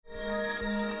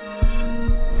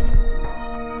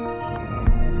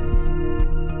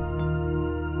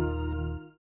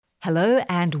Hello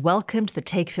and welcome to the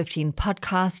Take 15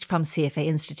 podcast from CFA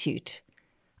Institute.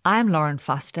 I'm Lauren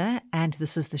Foster, and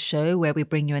this is the show where we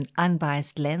bring you an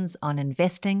unbiased lens on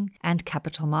investing and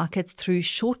capital markets through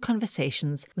short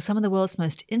conversations with some of the world's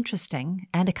most interesting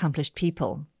and accomplished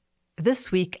people.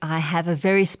 This week, I have a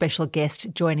very special guest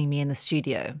joining me in the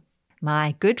studio,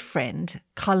 my good friend,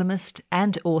 columnist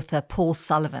and author Paul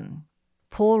Sullivan.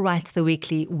 Paul writes the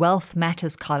weekly Wealth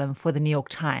Matters column for the New York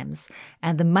Times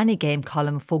and the Money Game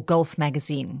column for Golf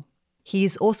magazine.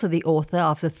 He's also the author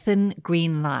of The Thin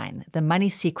Green Line, The Money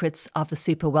Secrets of the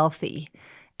Super Wealthy,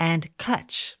 and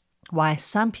Clutch, Why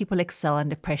Some People Excel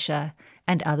Under Pressure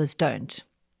and Others Don't.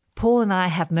 Paul and I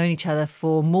have known each other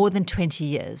for more than 20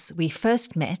 years. We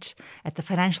first met at the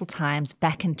Financial Times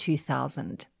back in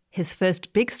 2000. His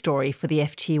first big story for the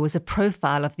FT was a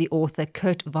profile of the author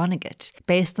Kurt Vonnegut,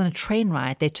 based on a train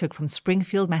ride they took from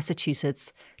Springfield,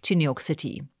 Massachusetts to New York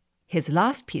City. His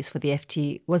last piece for the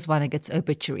FT was Vonnegut's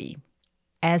obituary.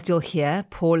 As you'll hear,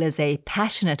 Paul is a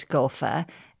passionate golfer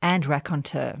and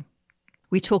raconteur.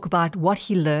 We talk about what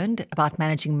he learned about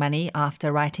managing money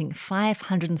after writing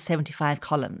 575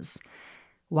 columns,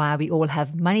 why we all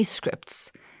have money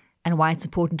scripts, and why it's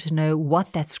important to know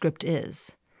what that script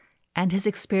is, and his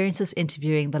experiences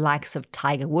interviewing the likes of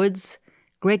Tiger Woods,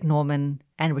 Greg Norman,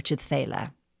 and Richard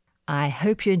Thaler. I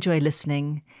hope you enjoy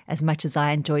listening as much as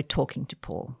I enjoyed talking to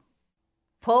Paul.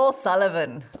 Paul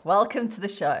Sullivan, welcome to the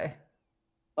show.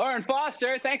 Lauren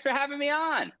Foster, thanks for having me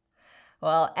on.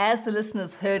 Well, as the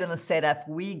listeners heard in the setup,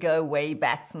 we go way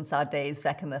back since our days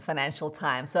back in the Financial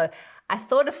Times. So I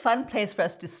thought a fun place for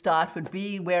us to start would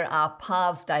be where our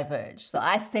paths diverge. So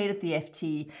I stayed at the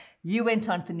FT. You went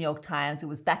on to the New York Times. It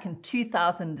was back in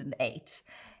 2008.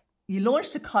 You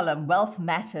launched a column, Wealth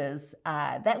Matters.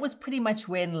 That was pretty much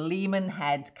when Lehman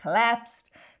had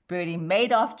collapsed. Bernie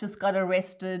Madoff just got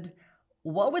arrested.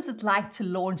 What was it like to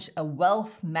launch a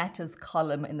Wealth Matters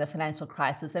column in the financial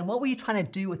crisis? And what were you trying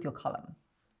to do with your column?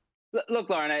 Look,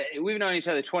 Lauren, we've known each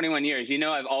other 21 years. You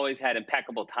know I've always had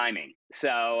impeccable timing. So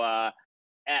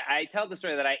I tell the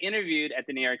story that I interviewed at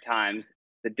the New York Times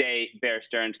the day Bear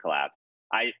Stearns collapsed.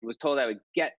 I was told I would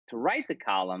get to write the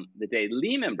column the day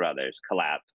Lehman Brothers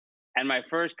collapsed. And my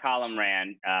first column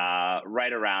ran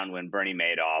right around when Bernie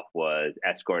Madoff was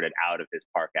escorted out of his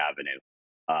Park Avenue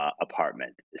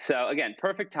apartment. So again,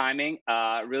 perfect timing,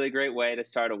 really great way to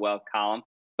start a wealth column,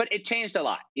 but it changed a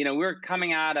lot. You know, we're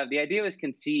coming out of, the idea was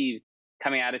conceived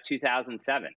coming out of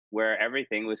 2007, where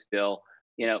everything was still,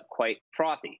 quite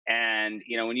frothy. And,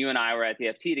 when you and I were at the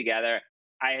FT together,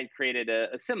 I had created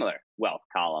a similar wealth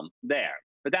column there,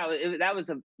 but that was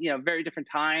a, very different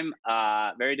time,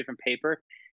 very different paper.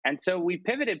 And so we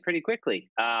pivoted pretty quickly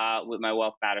with my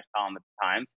Wealth Matters column at the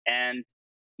Times. And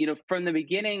from the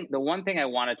beginning, the one thing I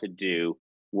wanted to do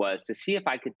was to see if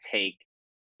I could take,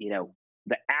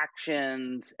 the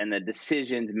actions and the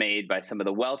decisions made by some of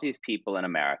the wealthiest people in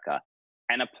America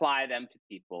and apply them to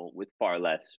people with far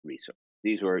less resources.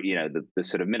 These were, the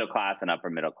sort of middle class and upper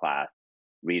middle class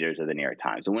readers of the New York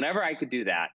Times. And whenever I could do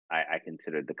that, I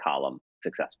considered the column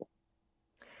successful.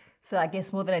 So I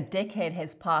guess more than a decade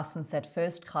has passed since that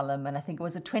first column. And I think it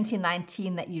was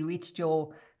 2019 that you reached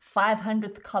your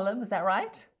 500th column. Is that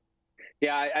right?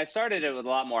 Yeah, I started it with a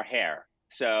lot more hair.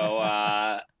 So,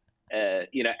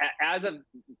 as of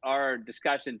our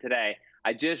discussion today,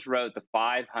 I just wrote the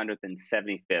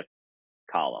 575th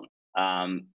column.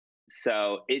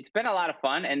 So it's been a lot of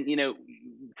fun. And,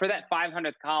 for that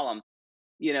 500th column,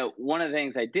 one of the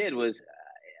things I did was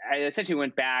I essentially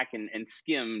went back and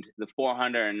skimmed the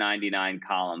 499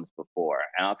 columns before.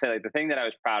 And I'll say, the thing that I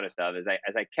was proudest of is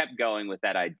as I kept going with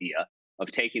that idea of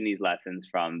taking these lessons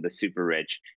from the super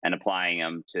rich and applying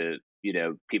them to,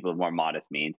 people of more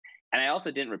modest means. And I also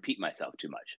didn't repeat myself too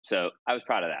much. So I was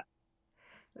proud of that.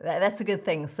 That's a good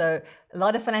thing. So a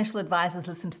lot of financial advisors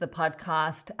listen to the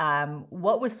podcast.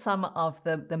 What were some of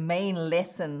the main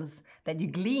lessons that you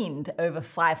gleaned over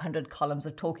 500 columns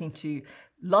of talking to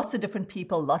lots of different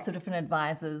people, lots of different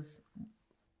advisors?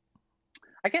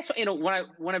 I guess,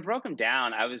 when I broke them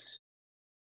down,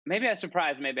 maybe I was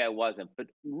surprised, maybe I wasn't, but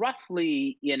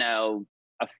roughly,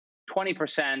 a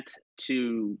 20%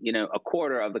 to, a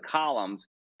quarter of the columns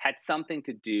had something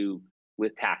to do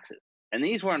with taxes. And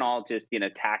these weren't all just,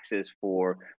 taxes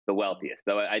for the wealthiest,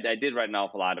 though I did write an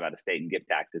awful lot about estate and gift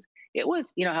taxes. It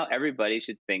was, how everybody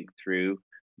should think through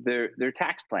their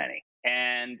tax planning.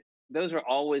 And those are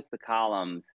always the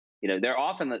columns, they're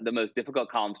often the most difficult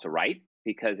columns to write,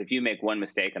 because if you make one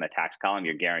mistake on a tax column,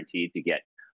 you're guaranteed to get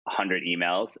 100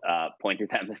 emails pointing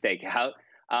that mistake out.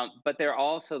 But they're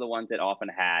also the ones that often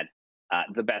had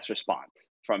the best response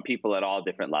from people at all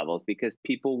different levels, because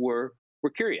people were were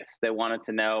curious. They wanted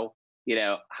to know,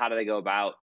 how do they go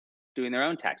about doing their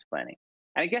own tax planning.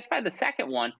 And I guess by the second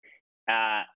one,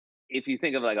 uh, if you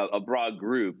think of like a broad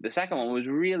group, the second one was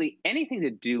really anything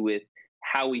to do with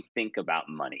how we think about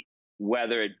money,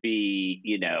 whether it be,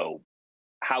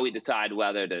 how we decide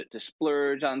whether to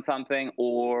splurge on something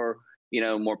or,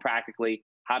 more practically,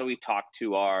 how do we talk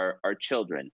to our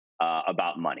children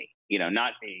about money?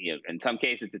 Not, in some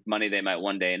cases, it's money they might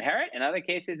one day inherit. In other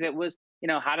cases, it was,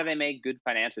 how do they make good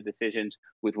financial decisions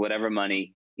with whatever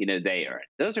money, they earn?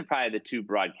 Those are probably the two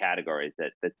broad categories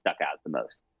that stuck out the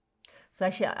most. So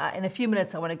actually, in a few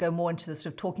minutes, I want to go more into the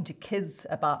sort of talking to kids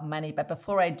about money. But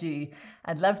before I do,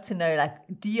 I'd love to know, like,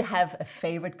 do you have a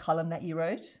favorite column that you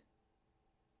wrote?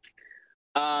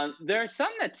 There are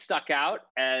some that stuck out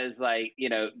as like,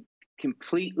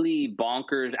 completely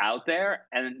bonkers out there.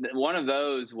 And one of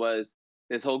those was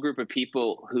this whole group of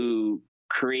people who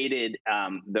created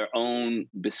their own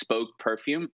bespoke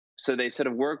perfume. So they sort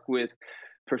of work with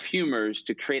perfumers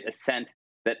to create a scent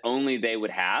that only they would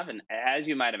have. And as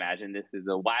you might imagine, this is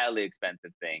a wildly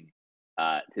expensive thing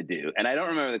to do. And I don't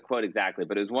remember the quote exactly,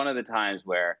 but it was one of the times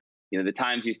where, the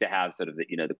Times used to have sort of the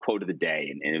quote of the day,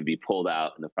 and it would be pulled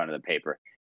out in the front of the paper.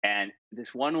 And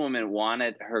this one woman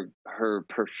wanted her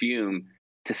perfume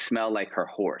to smell like her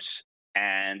horse.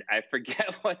 And I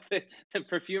forget what the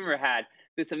perfumer had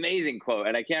this amazing quote,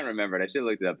 and I can't remember it. I should have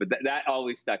looked it up, but that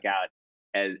always stuck out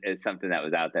as something that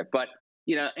was out there. But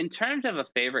in terms of a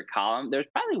favorite column, there's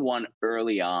probably one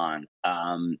early on.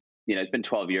 It's been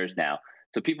 12 years now,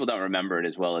 so people don't remember it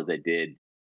as well as they did,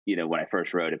 when I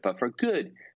first wrote it. But for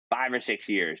good 5 or 6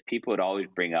 years, people would always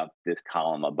bring up this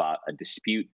column about a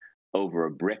dispute over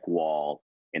a brick wall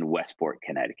in Westport,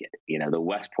 Connecticut. The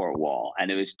Westport Wall, and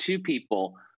it was two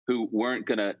people who weren't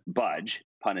going to budge,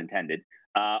 pun intended,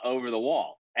 over the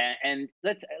wall. And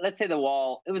let's say the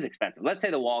wall, it was expensive. Let's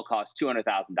say the wall cost $200,000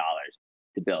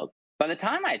 to build. By the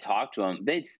time I talked to them,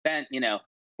 they'd spent,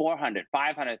 $400,000,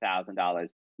 $500,000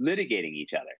 litigating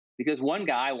each other because one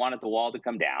guy wanted the wall to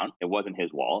come down. It wasn't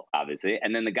his wall, obviously.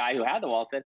 And then the guy who had the wall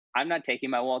said, I'm not taking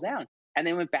my wall down. And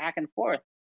they went back and forth.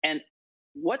 And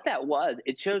what that was,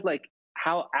 it showed like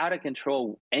how out of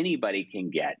control anybody can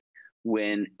get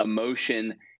when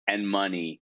emotion and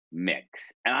money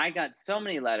mix. And I got so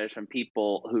many letters from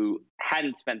people who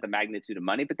hadn't spent the magnitude of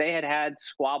money, but they had had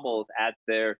squabbles at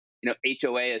their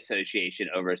HOA association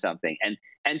over something.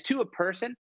 And to a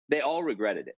person, they all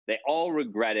regretted it. They all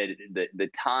regretted the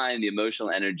time, the emotional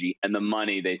energy, and the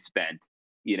money they spent,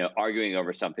 arguing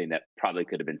over something that probably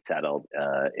could have been settled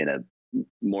in a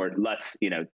less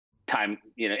time,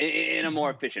 in a more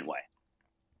efficient way.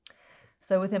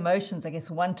 So with emotions, I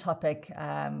guess one topic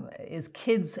is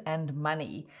kids and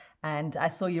money. And I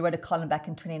saw you wrote a column back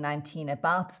in 2019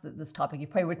 about this topic.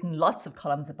 You've probably written lots of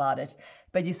columns about it,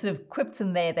 but you sort of quipped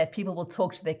in there that people will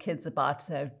talk to their kids about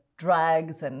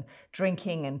drugs and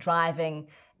drinking and driving.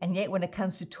 And yet when it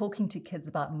comes to talking to kids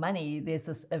about money, there's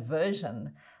this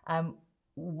aversion.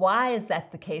 Why is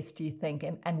that the case, do you think?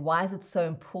 And why is it so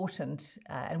important?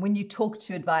 And when you talk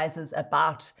to advisors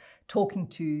about talking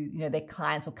to their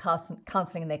clients or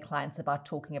counseling their clients about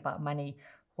talking about money,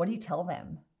 what do you tell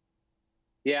them?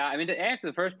 Yeah, I mean, to answer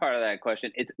the first part of that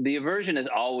question, it's the aversion is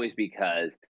always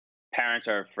because parents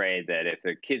are afraid that if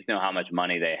their kids know how much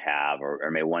money they have or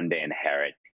may one day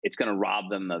inherit, it's going to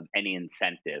rob them of any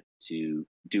incentive to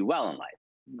do well in life.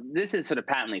 This is sort of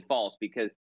patently false because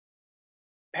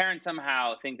parents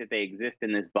somehow think that they exist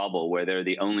in this bubble where they're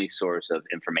the only source of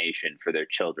information for their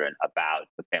children about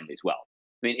the family's wealth.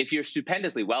 I mean, if you're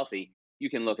stupendously wealthy, you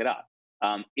can look it up.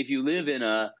 If you live in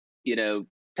a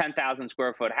 10,000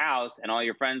 square foot house and all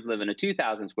your friends live in a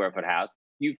 2,000 square foot house,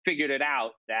 you've figured it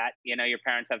out that your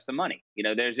parents have some money.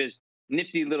 There's this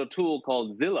nifty little tool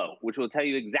called Zillow, which will tell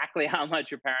you exactly how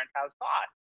much your parents' house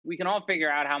costs. We can all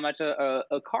figure out how much a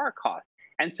car costs.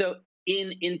 And so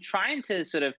in trying to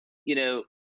sort of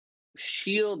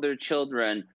shield their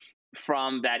children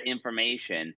from that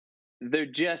information, they're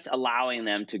just allowing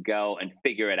them to go and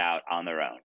figure it out on their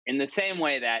own. In the same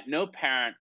way that no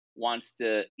parent wants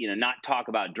to, not talk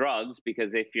about drugs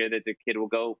because they fear that their kid will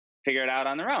go figure it out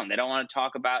on their own. They don't want to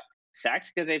talk about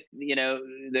sex because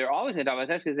they're always going to talk about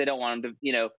sex because they don't want them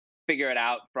to, figure it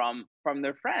out from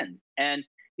their friends. And,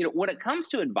 when it comes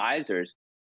to advisors,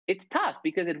 it's tough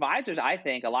because advisors, I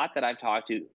think a lot that I've talked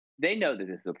to, they know that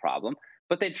this is a problem,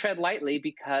 but they tread lightly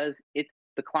because it's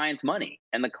the client's money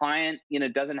and the client,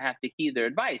 doesn't have to heed their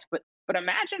advice. But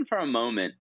imagine for a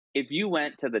moment if you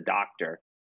went to the doctor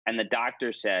and the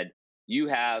doctor said, you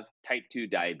have type 2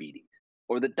 diabetes,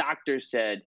 or the doctor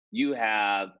said, you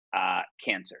have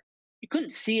cancer.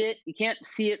 couldn't see it. You can't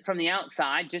see it from the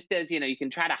outside, just as, you can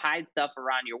try to hide stuff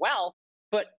around your wealth,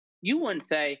 but you wouldn't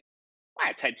say, I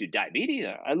have type 2 diabetes.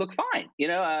 I look fine.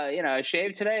 I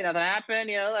shaved today, nothing happened.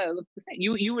 I look the same.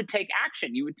 You would take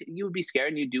action. You would be scared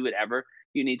and you do whatever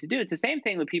you need to do. It's the same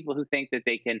thing with people who think that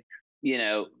they can,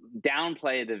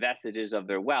 downplay the vestiges of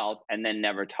their wealth and then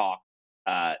never talk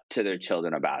to their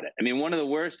children about it. I mean, one of the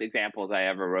worst examples I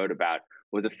ever wrote about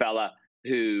was a fella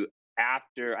who, I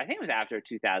think it was after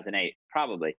 2008,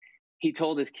 probably, he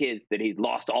told his kids that he'd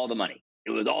lost all the money.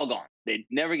 It was all gone. They'd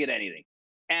never get anything.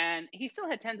 And he still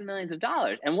had tens of millions of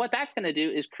dollars. And what that's going to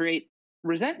do is create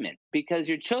resentment, because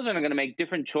your children are going to make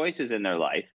different choices in their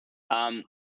life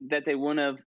that they wouldn't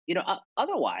have,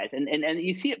 otherwise. And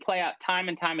you see it play out time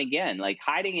and time again, like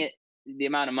hiding it, the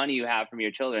amount of money you have from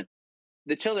your children.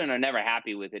 The children are never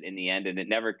happy with it in the end, and it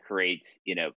never creates,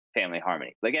 family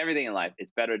harmony. Like everything in life,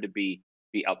 it's better to be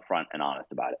upfront and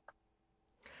honest about it.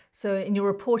 So in your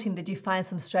reporting, did you find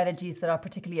some strategies that are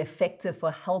particularly effective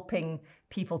for helping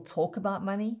people talk about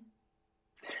money?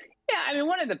 Yeah, I mean,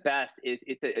 one of the best is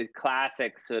it's a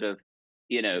classic sort of,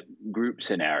 group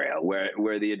scenario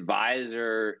where the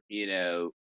advisor,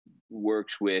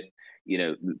 works with,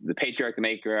 the patriarch, the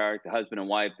matriarch, the husband and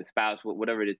wife, the spouse,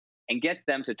 whatever it is, and gets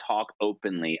them to talk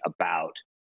openly about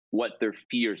what their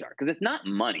fears are. Because it's not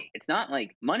money. It's not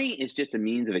like money is just a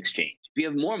means of exchange. If you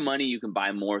have more money, you can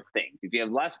buy more things. If you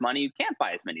have less money, you can't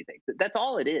buy as many things. That's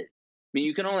all it is. I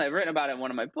mean, I've written about it in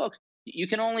one of my books. You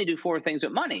can only do four things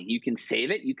with money. You can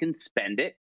save it, you can spend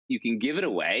it, you can give it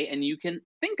away, and you can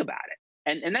think about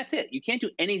it. And that's it. You can't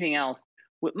do anything else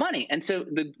with money. And so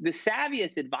the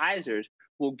savviest advisors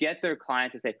will get their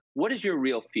clients to say, what is your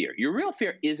real fear? Your real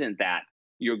fear isn't that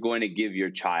you're going to give your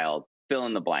child, fill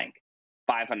in the blank,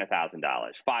 $500,000,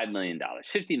 $5 million,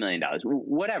 $50 million,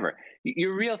 whatever.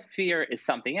 Your real fear is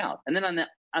something else. And then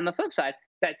on the flip side,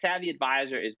 that savvy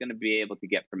advisor is going to be able to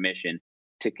get permission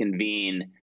to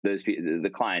convene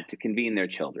the client, to convene their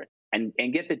children, and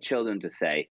get the children to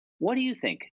say, what do you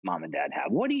think mom and dad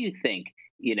have? What do you think,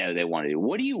 they want to do?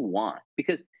 What do you want?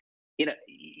 Because,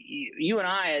 you and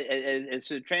I, as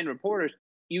sort of trained reporters,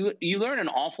 you learn an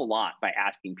awful lot by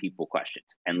asking people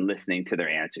questions and listening to their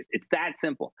answers. It's that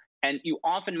simple. And you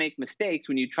often make mistakes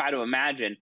when you try to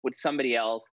imagine what somebody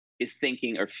else is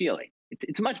thinking or feeling.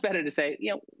 It's much better to say,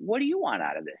 what do you want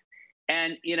out of this?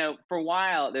 And, for a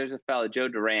while, there's a fellow, Joe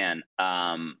Duran,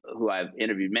 who I've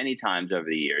interviewed many times over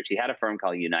the years. He had a firm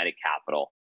called United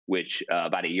Capital, which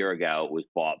about a year ago was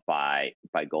bought by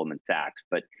Goldman Sachs.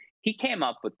 But he came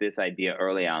up with this idea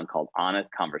early on called Honest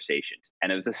Conversations.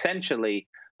 And it was essentially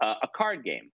a card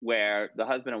game where the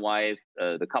husband and wife,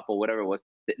 the couple, whatever it was,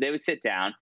 they would sit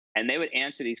down and they would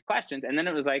answer these questions. And then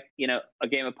it was like, a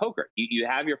game of poker. You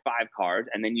have your 5 cards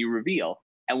and then you reveal.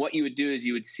 And what you would do is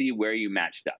you would see where you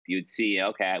matched up. You would see,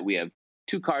 okay, we have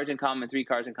 2 cards in common, 3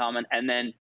 cards in common. And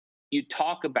then you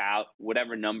talk about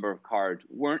whatever number of cards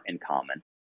weren't in common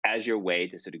as your way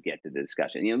to sort of get to the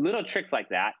discussion. Little tricks like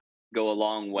that go a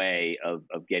long way of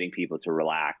getting people to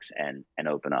relax and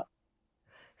open up.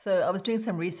 So I was doing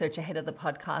some research ahead of the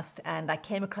podcast and I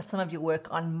came across some of your work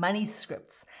on money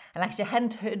scripts. And actually I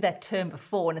hadn't heard that term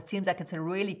before, and it seems like it's a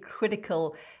really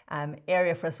critical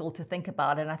area for us all to think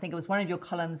about. And I think it was one of your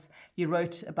columns you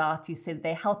wrote about, you said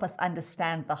they help us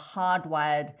understand the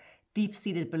hardwired,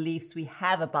 deep-seated beliefs we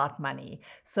have about money.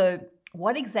 So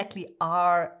what exactly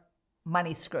are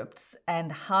money scripts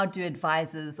and how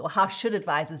should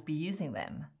advisors be using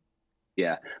them?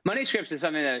 Yeah, money scripts is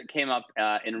something that came up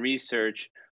in research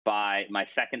by my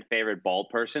second favorite bald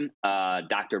person,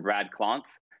 Dr. Brad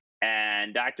Klontz.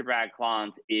 And Dr. Brad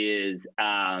Klontz is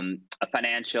a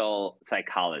financial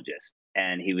psychologist.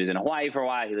 And he was in Hawaii for a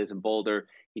while. He lives in Boulder.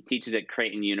 He teaches at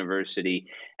Creighton University.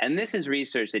 And this is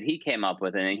research that he came up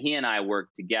with. And he and I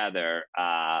worked together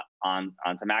on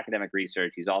some academic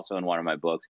research. He's also in one of my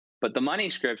books. But the money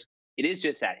scripts, it is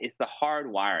just that. It's the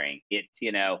hard wiring. It's,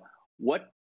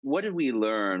 what did we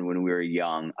learn when we were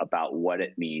young about what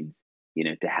it means,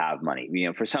 to have money?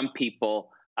 For some people,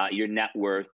 your net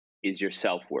worth is your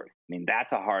self-worth. I mean,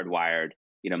 that's a hardwired,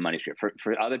 money script.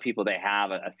 For other people, they have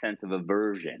a sense of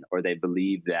aversion, or they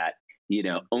believe that,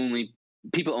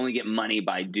 people only get money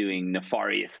by doing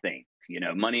nefarious things.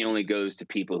 Money only goes to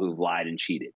people who've lied and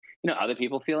cheated. Other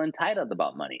people feel entitled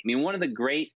about money. I mean, one of the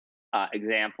great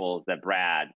examples that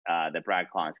Brad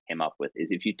Klontz came up with is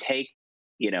if you take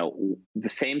the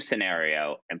same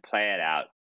scenario and play it out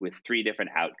with 3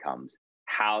 different outcomes,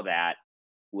 how that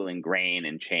will ingrain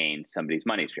and change somebody's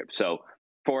money script. So,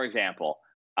 for example,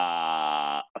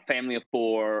 a family of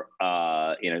 4,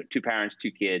 2 parents,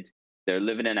 2 kids, they're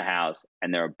living in a house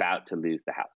and they're about to lose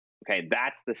the house. Okay,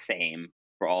 that's the same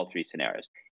for all three scenarios.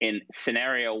 In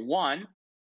scenario one,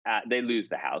 they lose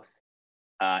the house.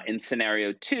 In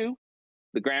scenario two,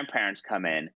 the grandparents come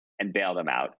in and bail them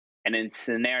out. And in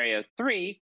scenario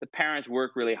three, the parents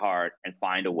work really hard and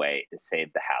find a way to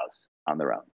save the house on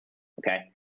their own. Okay.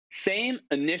 Same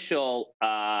initial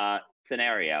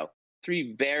scenario,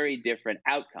 three very different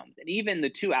outcomes. And even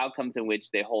the two outcomes in which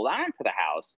they hold on to the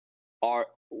house are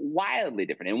wildly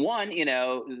different. In one,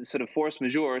 sort of force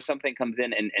majeure, something comes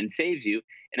in and saves you.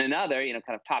 In another, kind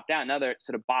of top down, another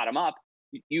sort of bottom up,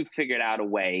 you figured out a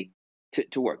way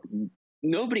to work.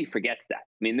 Nobody forgets that.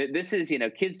 I mean, this is,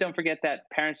 kids don't forget that,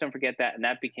 parents don't forget that, and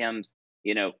that becomes,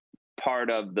 part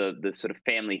of the sort of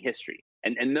family history.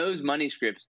 And those money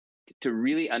scripts, to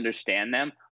really understand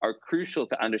them, are crucial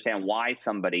to understand why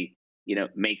somebody,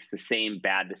 makes the same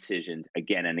bad decisions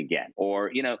again and again.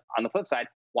 Or, on the flip side,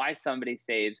 why somebody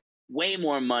saves way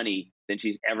more money than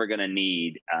she's ever going to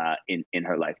need in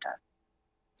her lifetime.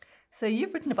 So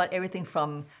you've written about everything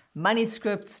from money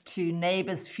scripts to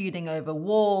neighbors feuding over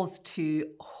walls to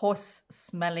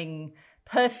horse-smelling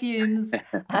perfumes,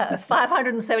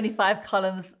 575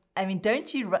 columns. I mean, do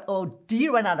you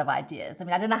run out of ideas? I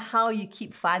mean, I don't know how you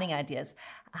keep finding ideas.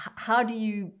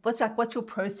 What's your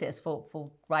process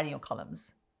for writing your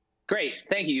columns? Great.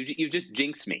 Thank you. You've just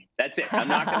jinxed me. That's it. I'm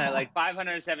not going to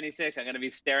 576. I'm going to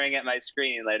be staring at my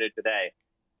screen later today.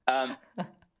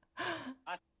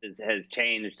 Has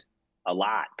changed a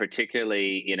lot,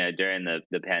 particularly, during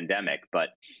the pandemic, but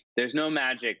there's no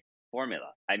magic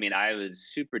formula. I mean, I was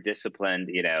super disciplined,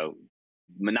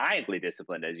 maniacally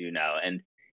disciplined, as you know, and,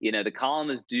 the column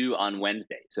is due on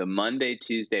Wednesday. So Monday,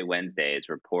 Tuesday, Wednesday is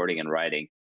reporting and writing.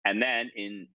 And then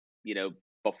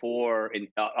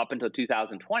up until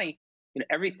 2020,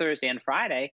 every Thursday and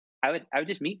Friday, I would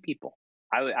just meet people.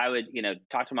 I would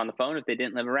talk to them on the phone if they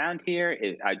didn't live around here.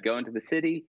 I'd go into the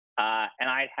city, and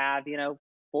I'd have 4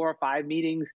 or 5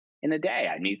 meetings in a day.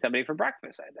 I'd meet somebody for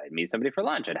breakfast. I'd meet somebody for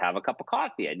lunch. I'd have a cup of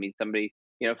coffee. I'd meet somebody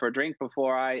for a drink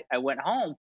before I went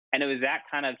home. And it was that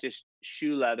kind of just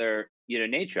shoe leather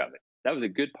nature of it. That was a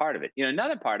good part of it.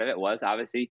 Another part of it was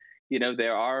obviously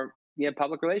there are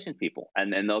public relations people,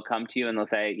 and they'll come to you and they'll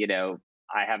say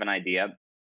I have an idea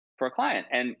for a client.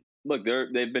 And look,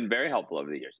 they've been very helpful over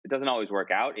the years. It doesn't always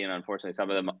work out. Unfortunately, some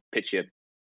of them pitch you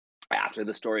after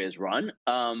the story is run,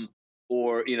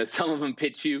 or some of them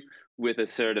pitch you with a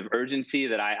sort of urgency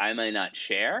that I may not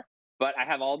share. But I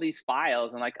have all these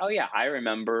files. I'm like, oh yeah, I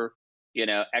remember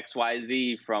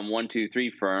XYZ from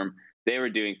 123 firm. They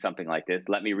were doing something like this.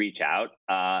 Let me reach out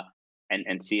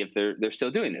and see if they're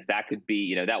still doing this. That could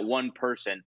be that one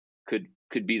person could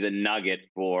be the nugget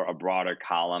for a broader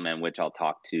column in which I'll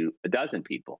talk to a dozen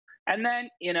people. And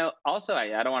then, also,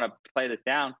 I don't want to play this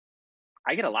down.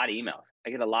 I get a lot of emails.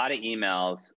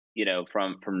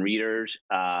 From readers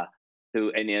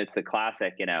who, and it's the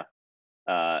classic,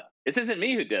 this isn't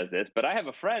me who does this, but I have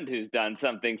a friend who's done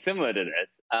something similar to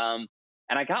this. And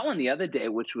I got one the other day,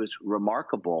 which was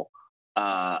remarkable.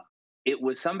 It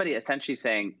was somebody essentially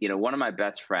saying, one of my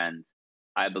best friends,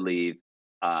 I believe,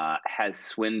 has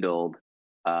swindled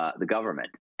the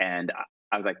government. And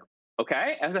I was like,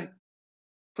 okay. I was like,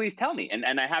 please tell me.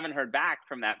 And I haven't heard back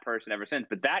from that person ever since.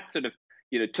 But that sort of,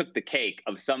 took the cake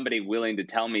of somebody willing to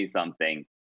tell me something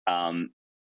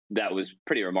that was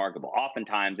pretty remarkable.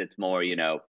 Oftentimes it's more,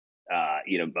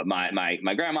 but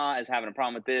my grandma is having a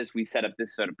problem with this. We set up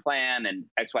this sort of plan and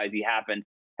XYZ happened.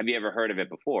 Have you ever heard of it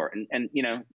before? And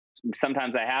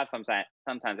sometimes I have,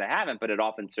 sometimes I haven't, but it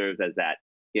often serves as that,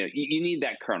 you need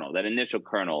that kernel, that initial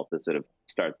kernel to sort of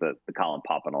start the column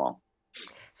popping along.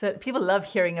 So people love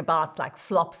hearing about like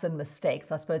flops and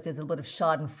mistakes. I suppose there's a bit of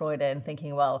schadenfreude in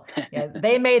thinking, well,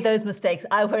 they made those mistakes,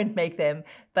 I won't make them.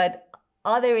 But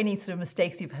are there any sort of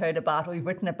mistakes you've heard about or you've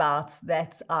written about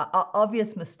that are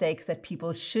obvious mistakes that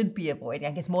people should be avoiding?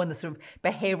 I guess more in the sort of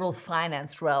behavioral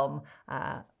finance realm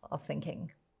of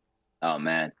thinking. Oh,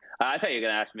 man. I thought you were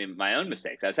going to ask me my own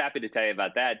mistakes. I was happy to tell you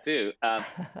about that, too.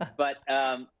 But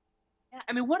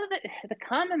I mean, what are the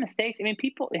common mistakes? I mean,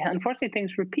 people, unfortunately,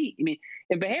 things repeat. I mean,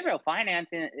 in behavioral finance,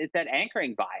 it's that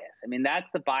anchoring bias. I mean, that's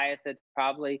the bias that's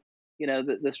probably,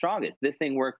 the strongest. This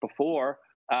thing worked before,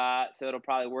 so it'll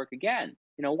probably work again.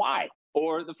 Why?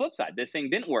 Or the flip side, this thing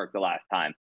didn't work the last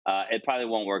time. It probably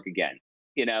won't work again.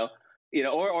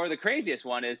 Or the craziest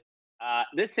one is,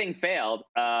 this thing failed.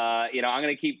 I'm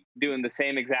going to keep doing the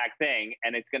same exact thing,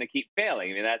 and it's going to keep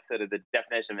failing. I mean, that's sort of the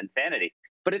definition of insanity.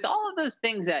 But it's all of those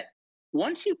things that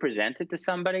once you present it to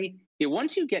somebody,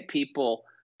 once you get people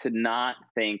to not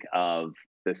think of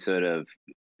the sort of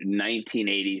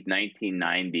 1980s,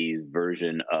 1990s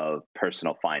version of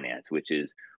personal finance, which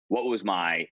is what was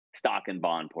my stock and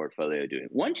bond portfolio doing?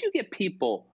 Once you get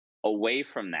people away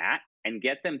from that and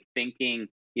get them thinking,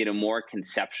 more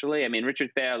conceptually. I mean,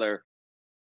 Richard Thaler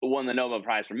won the Nobel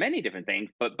Prize for many different things,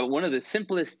 but one of the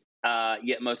simplest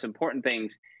yet most important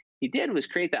things he did was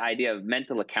create the idea of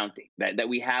mental accounting. That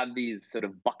we have these sort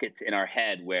of buckets in our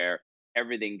head where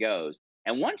everything goes.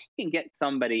 And once you can get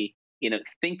somebody,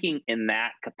 thinking in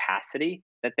that capacity,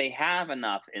 that they have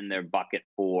enough in their bucket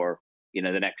for, the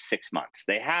next 6 months,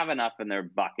 they have enough in their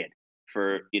bucket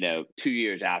for, 2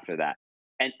 years after that.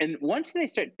 And once they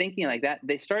start thinking like that,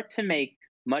 they start to make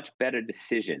much better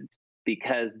decisions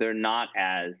because they're not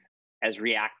as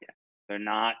reactive. They're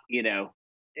not,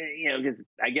 because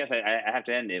I guess I have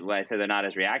to end it when I say they're not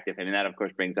as reactive. I mean, that of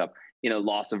course brings up,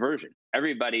 loss aversion.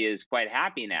 Everybody is quite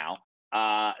happy now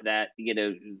that,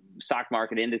 stock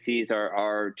market indices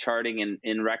are charting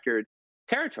in record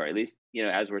territory. At least,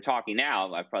 as we're talking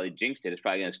now, I've probably jinxed it. It's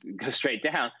probably going to go straight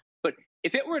down. But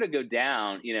if it were to go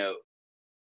down,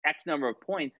 X number of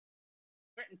points,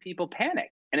 certain people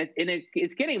panic. And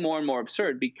it's getting more and more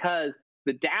absurd because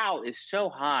the Dow is so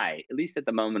high, at least at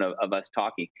the moment of us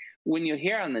talking. When you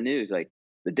hear on the news, like,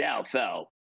 the Dow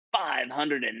fell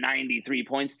 593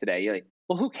 points today, you're like,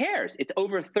 well, who cares? It's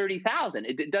over 30,000.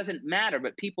 It doesn't matter,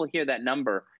 but people hear that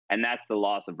number, and that's the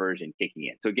loss aversion kicking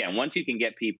in. So again, once you can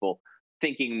get people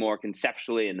thinking more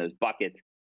conceptually in those buckets,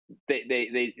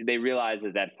 they realize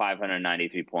that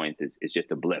 593 points is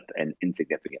just a blip and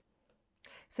insignificant.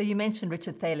 So you mentioned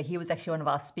Richard Thaler. He was actually one of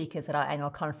our speakers at our annual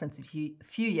conference a few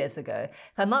years ago.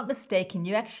 If I'm not mistaken,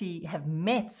 you actually have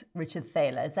met Richard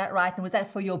Thaler. Is that right? And was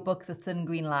that for your book, The Thin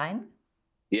Green Line?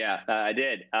 Yeah, I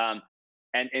did. And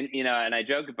I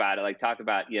joke about it, like talk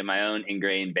about my own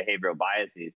ingrained behavioral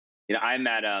biases. I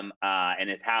met him in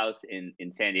his house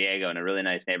in San Diego, in a really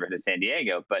nice neighborhood of San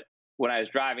Diego. But when I was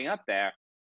driving up there,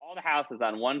 all the houses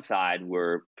on one side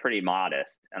were pretty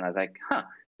modest, and I was like,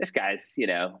 this guy's,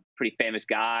 pretty famous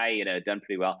guy, done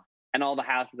pretty well. And all the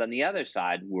houses on the other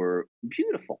side were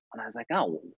beautiful. And I was like,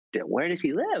 oh, where does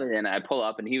he live? And I pull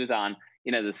up and he was on,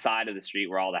 the side of the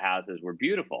street where all the houses were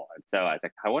beautiful. And so I was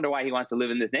like, I wonder why he wants to live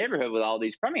in this neighborhood with all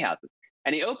these crummy houses.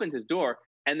 And he opens his door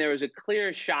and there was a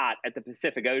clear shot at the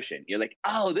Pacific Ocean. You're like,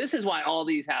 oh, this is why all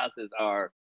these houses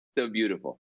are so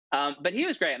beautiful. But he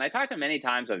was great. And I talked to him many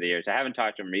times over the years. I haven't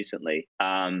talked to him recently.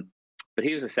 But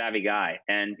he was a savvy guy.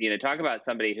 And, talk about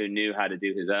somebody who knew how to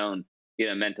do his own,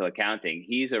 mental accounting.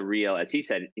 He's a real, as he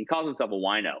said, he calls himself a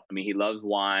wino. I mean, he loves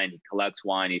wine, he collects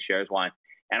wine, he shares wine.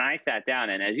 And I sat down,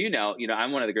 and as you know,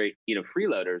 I'm one of the great,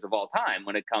 freeloaders of all time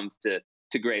when it comes to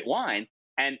great wine.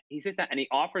 And he sits down and he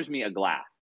offers me a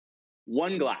glass,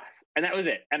 one glass. And that was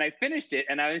it. And I finished it.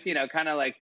 And I was, kind of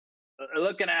like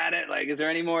looking at it, like, is there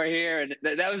any more here? And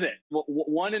that was it.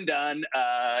 One and done.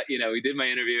 We did my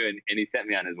interview and he sent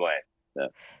me on his way.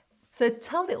 So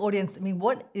tell the audience,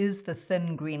 what is The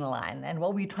Thin Green Line and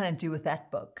what were you trying to do with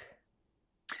that book?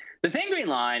 The Thin Green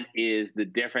Line is the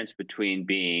difference between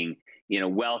being,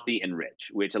 wealthy and rich,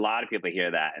 which a lot of people hear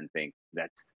that and think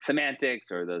that's semantics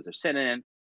or those are synonyms.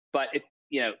 But if,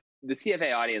 the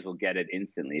CFA audience will get it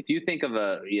instantly. If you think of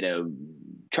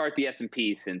chart the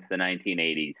S&P since the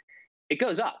 1980s, it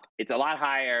goes up. It's a lot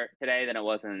higher today than it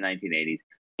was in the 1980s,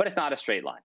 but it's not a straight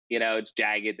line. It's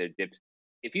jagged, there's dips.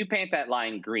 If you paint that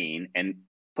line green and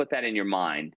put that in your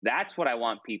mind, that's what I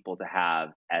want people to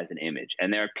have as an image.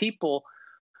 And there are people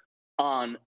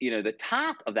on, the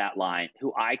top of that line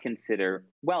who I consider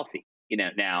wealthy.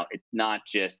 Now it's not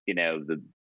just, the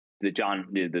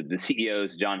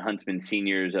CEOs, John Huntsman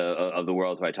seniors of the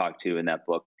world who I talked to in that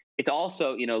book. It's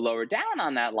also, lower down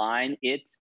on that line.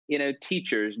 It's,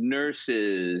 teachers,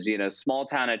 nurses, small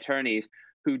town attorneys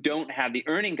who don't have the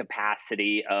earning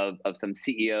capacity of some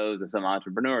CEOs, of some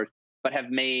entrepreneurs, but have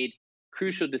made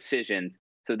crucial decisions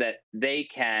so that they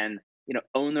can,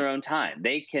 own their own time.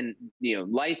 They can,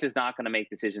 life is not going to make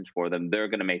decisions for them. They're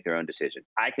going to make their own decisions.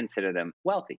 I consider them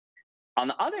wealthy. On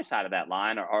the other side of that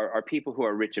line are people who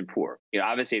are rich and poor.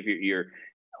 Obviously, if you're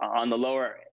on the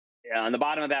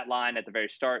bottom of that line at the very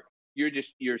start, you're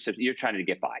trying to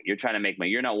get by. You're trying to make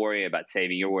money. You're not worried about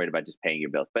saving. You're worried about just paying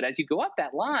your bills. But as you go up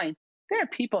that line, there are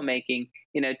people making,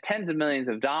 tens of millions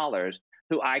of dollars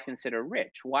who I consider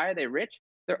rich. Why are they rich?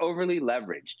 They're overly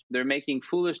leveraged. They're making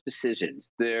foolish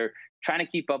decisions. They're trying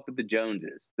to keep up with the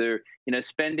Joneses. They're,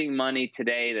 spending money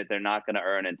today that they're not going to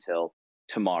earn until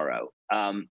tomorrow.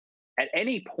 At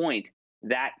any point,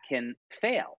 that can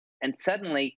fail. And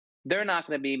suddenly, they're not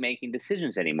going to be making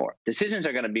decisions anymore. Decisions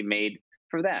are going to be made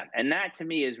for them. And that, to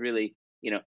me, is really,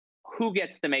 who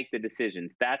gets to make the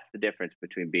decisions. That's the difference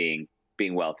between being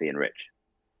wealthy and rich.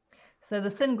 So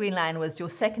The Thin Green Line was your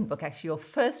second book. Actually, your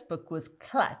first book was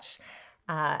Clutch.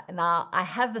 Now, I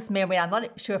have this memory. I'm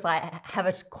not sure if I have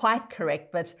it quite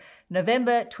correct, but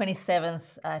November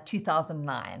 27th,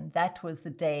 2009, that was the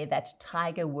day that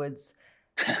Tiger Woods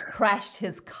crashed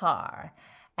his car.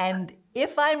 And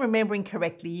if I'm remembering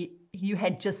correctly, you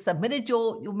had just submitted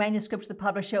your manuscript to the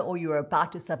publisher, or you were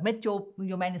about to submit your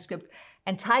manuscript.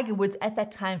 And Tiger Woods at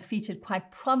that time featured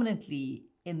quite prominently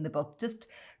in the book. Just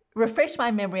refresh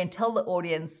my memory and tell the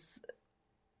audience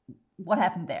what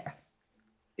happened there.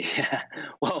 Yeah.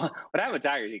 Well, what happened with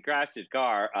Tiger is he crashed his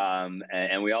car,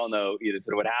 and we all know,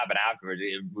 sort of what happened afterwards.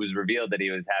 It was revealed that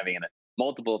he was having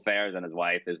multiple affairs on his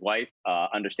wife. His wife,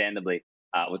 understandably,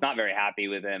 was not very happy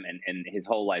with him, and his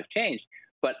whole life changed.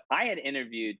 But I had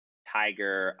interviewed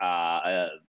Tiger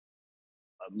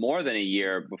more than a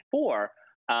year before,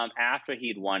 after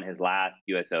he'd won his last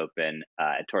U.S. Open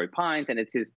at Torrey Pines, and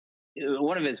it's his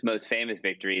one of his most famous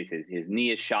victories. His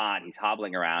knee is shot, he's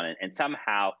hobbling around, and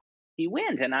somehow he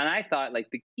wins. And I thought, like,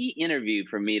 the key interview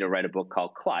for me to write a book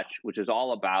called Clutch, which is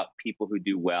all about people who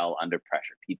do well under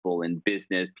pressure, people in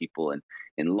business, people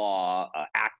in law,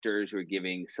 actors who are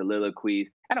giving soliloquies,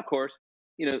 and of course,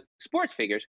 sports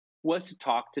figures, was to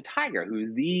talk to Tiger,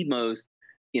 who's the most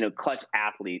clutch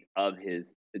athlete of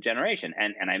his generation.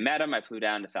 And I met him. I flew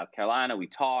down to South Carolina. We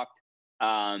talked.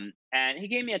 And he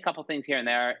gave me a couple things here and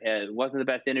there. It wasn't the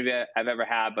best interview I've ever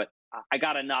had, but I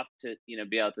got enough to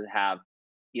be able to have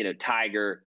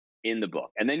Tiger in the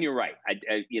book. And then you're right.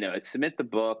 I submit the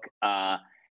book, and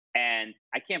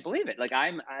I can't believe it. Like,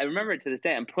 I remember it to this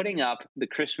day. I'm putting up the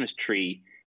Christmas tree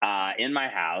in my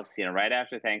house, right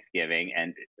after Thanksgiving,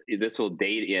 and this will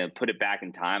date, put it back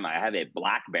in time. I have a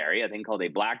BlackBerry, a thing called a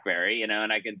BlackBerry, and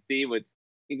I can see what's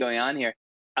going on here.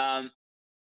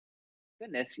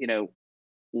 Goodness,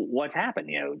 what's happened?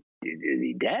 Is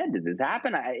he dead? Did this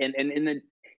happen? And in the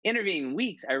intervening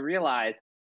weeks, I realized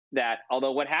that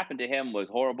although what happened to him was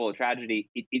horrible, a tragedy,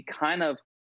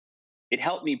 it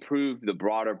helped me prove the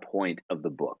broader point of the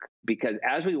book. Because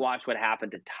as we watched what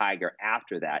happened to Tiger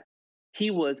after that, he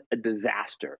was a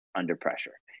disaster under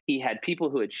pressure. He had people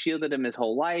who had shielded him his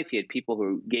whole life. He had people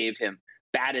who gave him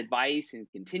bad advice and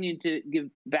continued to give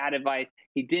bad advice.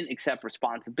 He didn't accept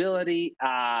responsibility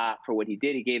for what he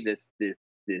did. He gave this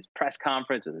press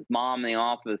conference with his mom in the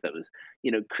office that was,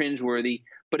 cringeworthy.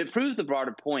 But it proves the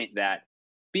broader point that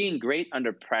being great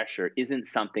under pressure isn't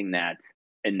something that's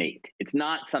innate. It's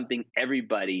not something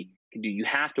everybody can do. You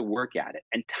have to work at it.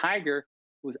 And Tiger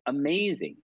was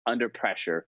amazing under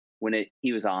pressure when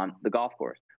he was on the golf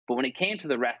course. But when it came to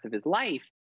the rest of his life,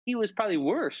 he was probably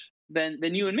worse than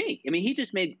you and me. I mean,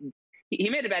 he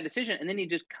made a bad decision, and then he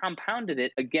just compounded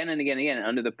it again and again and again. And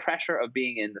under the pressure of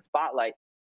being in the spotlight,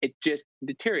 it just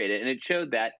deteriorated. And it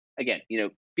showed that, again,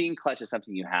 being clutch is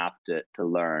something you have to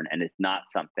learn, and it's not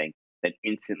something that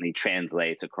instantly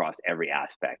translates across every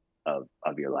aspect of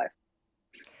your life.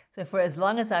 So for as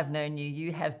long as I've known you,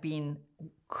 you have been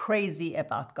crazy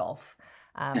about golf.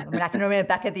 I can remember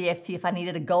back at the FT, if I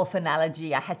needed a golf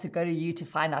analogy, I had to go to you to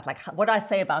find out, like, what do I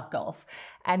say about golf?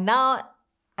 And now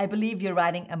I believe you're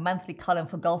writing a monthly column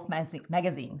for Golf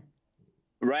Magazine.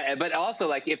 Right. But also,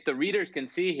 like, if the readers can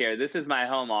see here, this is my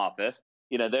home office.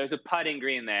 There's a putting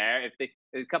green there. There's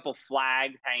a couple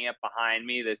flags hanging up behind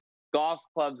me. There's golf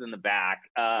clubs in the back.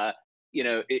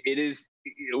 It is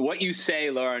what you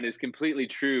say, Lauren, is completely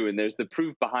true. And there's the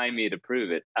proof behind me to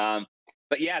prove it.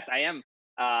 But yes, I am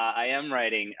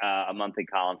writing a monthly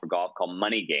column for golf called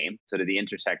Money Game, sort of the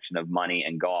intersection of money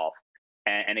and golf.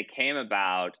 And it came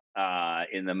about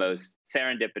in the most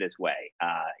serendipitous way.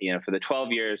 For the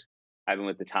 12 years I've been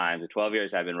with the Times, the 12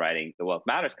 years I've been writing the Wealth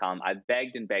Matters column, I've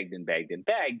begged and begged and begged and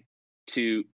begged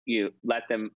to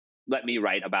let me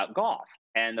write about golf.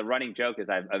 And the running joke is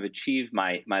I've achieved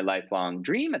my lifelong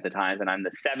dream at the Times, and I'm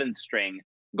the 7th string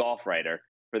golf writer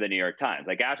for the New York Times.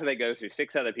 Like, after they go through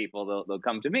 6 other people, they'll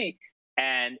come to me.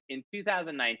 And in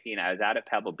 2019, I was out at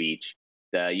Pebble Beach.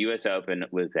 The U.S. Open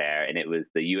was there, and it was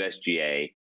the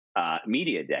USGA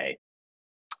media day.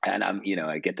 And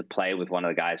I get to play with one of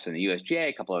the guys from the USGA.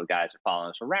 A couple of the guys are following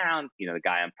us around. The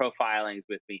guy I'm profiling is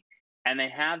with me, and they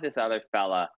have this other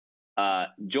fella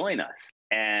join us.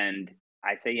 And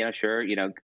I say, sure,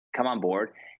 come on board.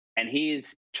 And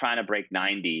he's trying to break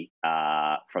 90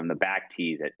 from the back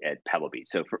tees at Pebble Beach.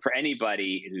 So for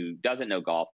anybody who doesn't know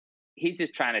golf, he's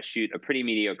just trying to shoot a pretty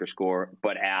mediocre score,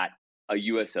 but at a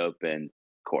U.S. Open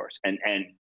course. And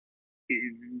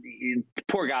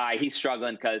poor guy, he's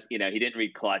struggling because, he didn't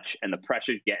read Clutch and the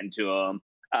pressure's getting to him.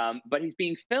 But he's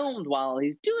being filmed while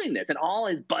he's doing this, and all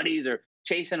his buddies are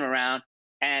chasing him around.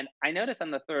 And I notice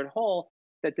on the 3rd hole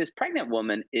that this pregnant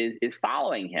woman is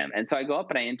following him. And so I go up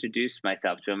and I introduce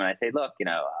myself to him, and I say, look,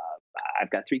 I've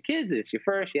got 3 kids. It's your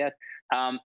first, yes.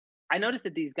 I noticed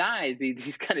that these guys,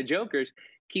 these kind of jokers,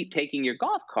 keep taking your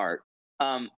golf cart.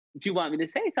 Do you want me to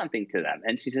say something to them?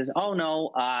 And she says, oh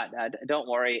no, don't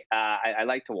worry. I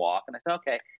like to walk. And I said,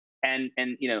 okay. And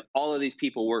all of these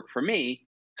people work for me.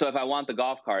 So if I want the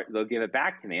golf cart, they'll give it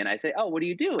back to me. And I say, oh, what do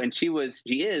you do? And she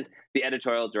is the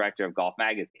editorial director of Golf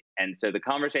Magazine. And so the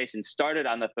conversation started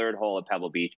on the 3rd hole at Pebble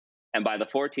Beach. And by the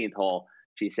 14th hole,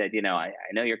 she said, I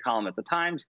know your column at the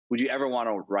Times. Would you ever want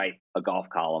to write a golf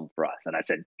column for us? And I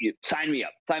said, sign me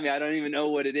up. Sign me. I don't even know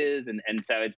what it is. And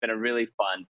so it's been a really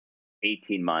fun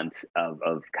 18 months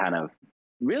of kind of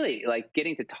really like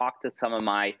getting to talk to some of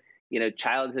my,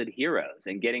 childhood heroes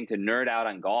and getting to nerd out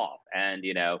on golf. And,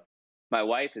 my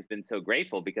wife has been so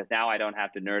grateful because now I don't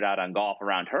have to nerd out on golf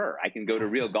around her. I can go to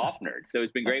real golf nerds. So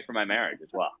it's been great for my marriage as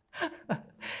well.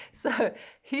 So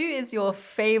who is your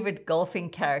favorite golfing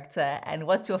character and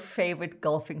what's your favorite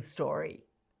golfing story?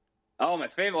 Oh, my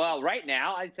favorite. Well, right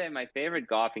now, I'd say my favorite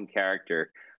golfing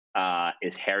character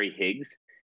is Harry Higgs.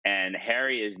 And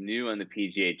Harry is new on the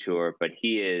PGA Tour, but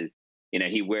he is,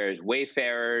 he wears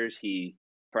Wayfarers. He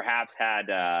perhaps had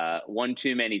one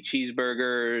too many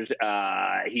cheeseburgers.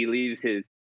 He leaves his,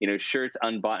 shirts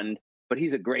unbuttoned, but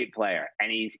he's a great player. And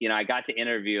he's, I got to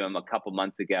interview him a couple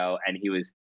months ago, and he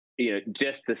was,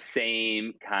 just the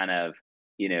same kind of,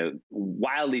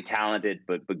 wildly talented,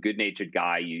 but good-natured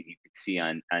guy you could see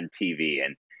on TV.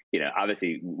 And,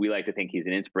 obviously we like to think he's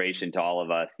an inspiration to all of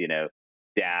us,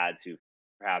 dads who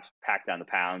perhaps packed on the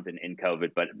pounds in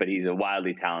COVID, but he's a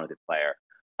wildly talented player.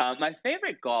 My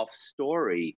favorite golf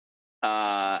story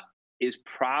is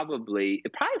probably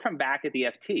from back at the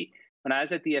FT. When I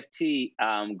was at the FT,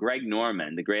 Greg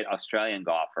Norman, the great Australian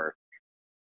golfer,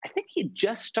 I think he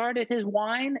just started his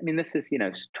wine. I mean, this is,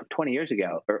 20 years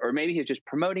ago, or maybe he was just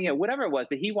promoting it, whatever it was,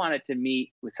 but he wanted to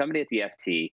meet with somebody at the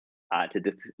FT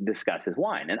to discuss his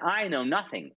wine. And I know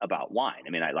nothing about wine.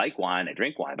 I mean, I like wine, I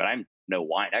drink wine, but I'm no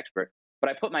wine expert. But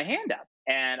I put my hand up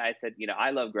and I said, I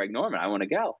love Greg Norman. I want to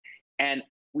go. And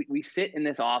we sit in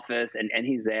this office and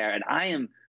he's there and I am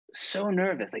so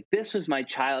nervous. Like, this was my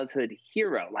childhood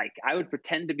hero. Like, I would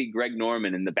pretend to be Greg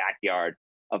Norman in the backyard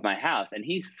of my house. And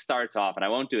he starts off, and I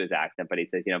won't do his accent, but he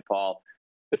says, Paul,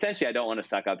 essentially, I don't want to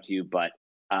suck up to you, but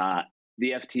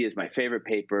the FT is my favorite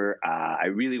paper. I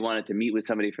really wanted to meet with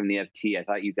somebody from the FT. I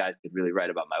thought you guys could really write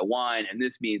about my wine. And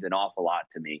this means an awful lot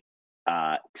to me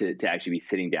to actually be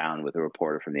sitting down with a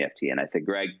reporter from the FT. And I said,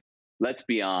 Greg, let's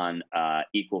be on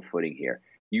equal footing here.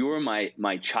 You're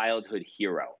my childhood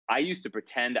hero. I used to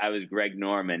pretend I was Greg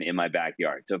Norman in my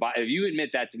backyard. So if you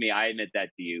admit that to me, I admit that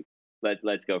to you.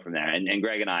 Let's go from there. And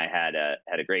Greg and I had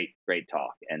a great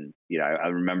talk. And I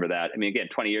remember that. I mean, again,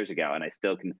 20 years ago, and I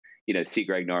still can see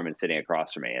Greg Norman sitting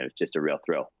across from me. And it was just a real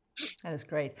thrill. That is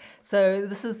great. So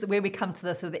this is where we come to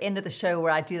the end of the show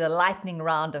where I do the lightning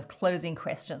round of closing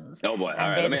questions. Oh boy! And all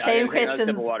right, the same questions.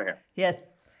 Sip of water here. Yes.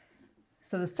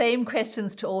 So the same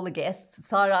questions to all the guests. It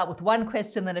started out with one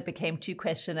question, then it became 2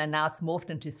 questions, and now it's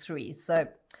morphed into 3. So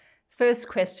first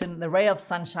question, the ray of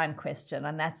sunshine question,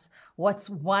 and that's what's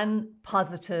one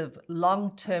positive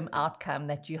long-term outcome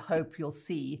that you hope you'll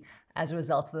see as a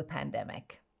result of the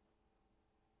pandemic?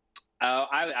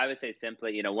 I would say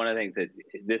simply, one of the things that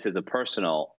this is a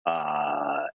personal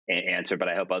answer, but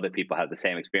I hope other people have the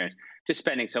same experience, just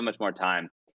spending so much more time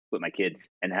with my kids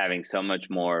and having so much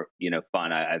more,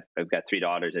 fun. I've got 3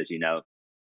 daughters, as you know,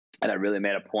 and I really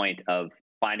made a point of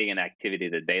finding an activity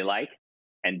that they like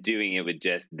and doing it with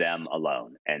just them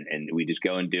alone. And we just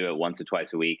go and do it once or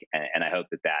twice a week. And I hope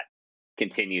that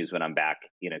continues when I'm back,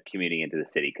 commuting into the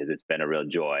city, because it's been a real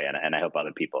joy. And I hope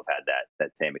other people have had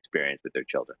that same experience with their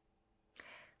children.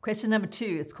 Question number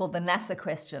 2, it's called the NASA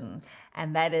question.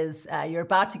 And that is, you're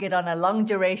about to get on a long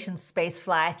duration space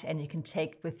flight and you can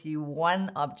take with you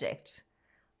one object.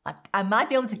 I might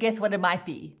be able to guess what it might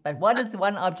be, but what is the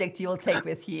one object you will take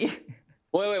with you?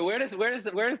 Wait, where does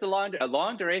the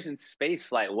long duration space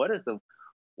flight? What is the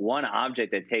one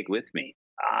object I take with me?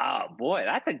 Oh boy,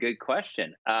 that's a good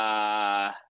question.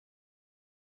 And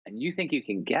you think you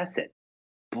can guess it?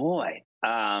 Boy,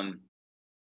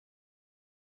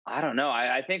 I don't know.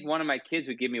 I think one of my kids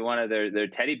would give me one of their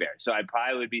teddy bears. So I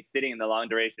probably would be sitting in the long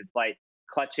duration flight,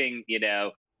 clutching,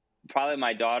 probably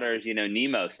my daughter's,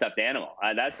 Nemo stuffed animal.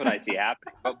 That's what I see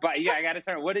happening. But yeah, I got to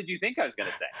turn. What did you think I was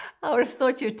going to say? I would have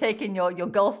thought you'd taken your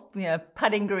golf,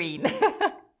 putting green.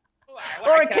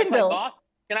 Or a Kindle.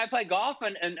 Can I play golf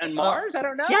on Mars? I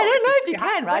don't know. Yeah, I don't know if you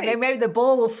can, right? Maybe the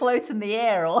ball will float in the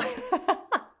air. Or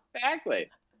Exactly.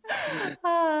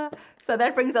 So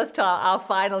that brings us to our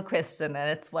final question, and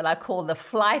it's what I call the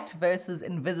flight versus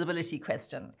invisibility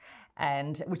question.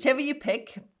 And whichever you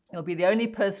pick, You'll be the only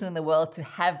person in the world to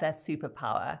have that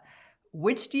superpower.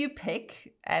 Which do you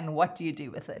pick and what do you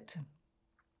do with it?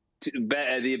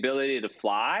 The ability to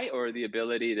fly or the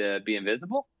ability to be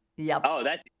invisible? Yep. Oh,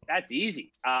 that's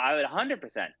easy. I would 100%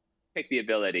 pick the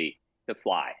ability to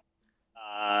fly.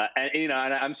 And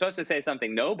I'm supposed to say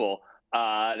something noble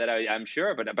that I'm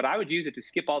sure, but I would use it to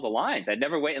skip all the lines. I'd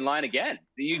never wait in line again.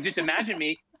 You just imagine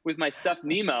me with my stuffed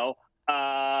Nemo,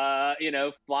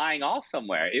 flying off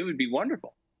somewhere. It would be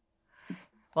wonderful.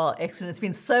 Well, excellent. It's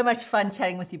been so much fun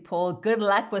chatting with you, Paul. Good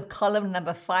luck with column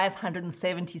number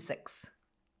 576.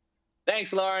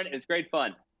 Thanks, Lauren. It's great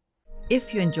fun.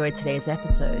 If you enjoyed today's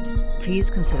episode, please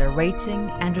consider rating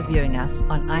and reviewing us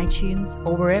on iTunes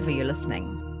or wherever you're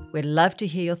listening. We'd love to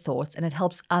hear your thoughts, and it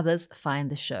helps others find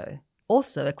the show.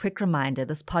 Also, a quick reminder,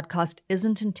 this podcast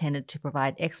isn't intended to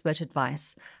provide expert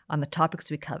advice on the topics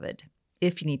we covered.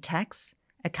 If you need tax,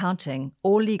 accounting,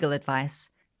 or legal advice,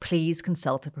 please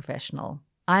consult a professional.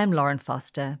 I am Lauren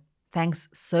Foster. Thanks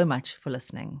so much for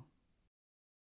listening.